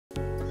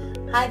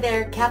Hi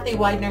there, Kathy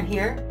Weidner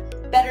here,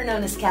 better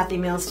known as Kathy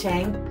Mills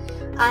Chang.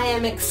 I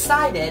am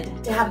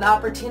excited to have the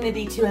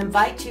opportunity to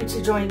invite you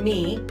to join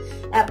me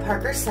at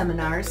Parker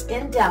Seminars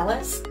in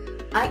Dallas.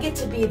 I get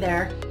to be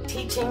there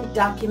teaching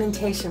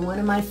documentation, one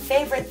of my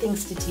favorite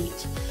things to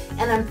teach.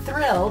 And I'm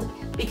thrilled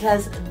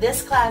because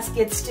this class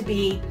gets to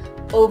be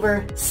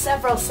over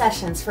several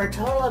sessions for a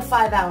total of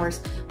 5 hours,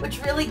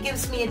 which really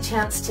gives me a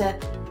chance to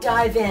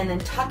dive in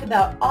and talk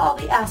about all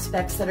the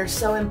aspects that are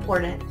so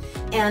important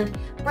and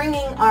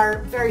bringing our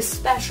very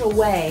special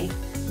way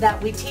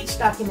that we teach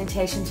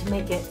documentation to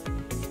make it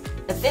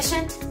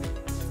efficient,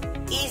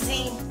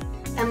 easy,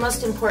 and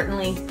most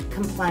importantly,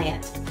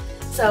 compliant.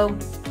 So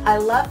I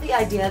love the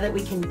idea that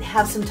we can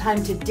have some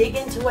time to dig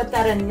into what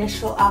that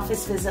initial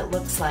office visit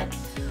looks like.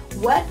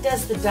 What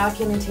does the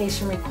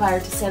documentation require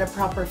to set a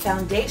proper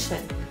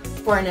foundation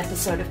for an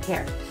episode of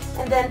care?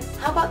 And then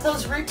how about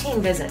those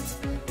routine visits?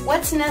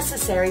 What's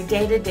necessary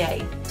day to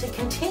day to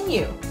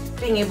continue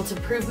being able to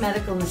prove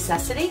medical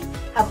necessity,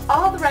 have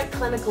all the right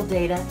clinical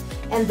data,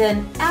 and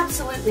then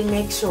absolutely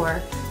make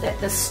sure that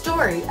the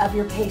story of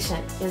your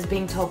patient is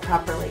being told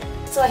properly.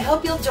 So I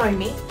hope you'll join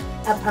me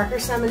at Parker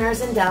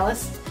Seminars in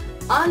Dallas.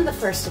 On the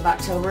 1st of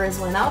October is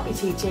when I'll be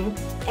teaching,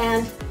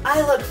 and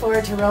I look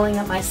forward to rolling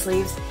up my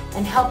sleeves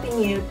and helping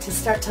you to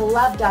start to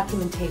love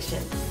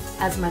documentation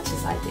as much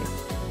as I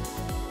do.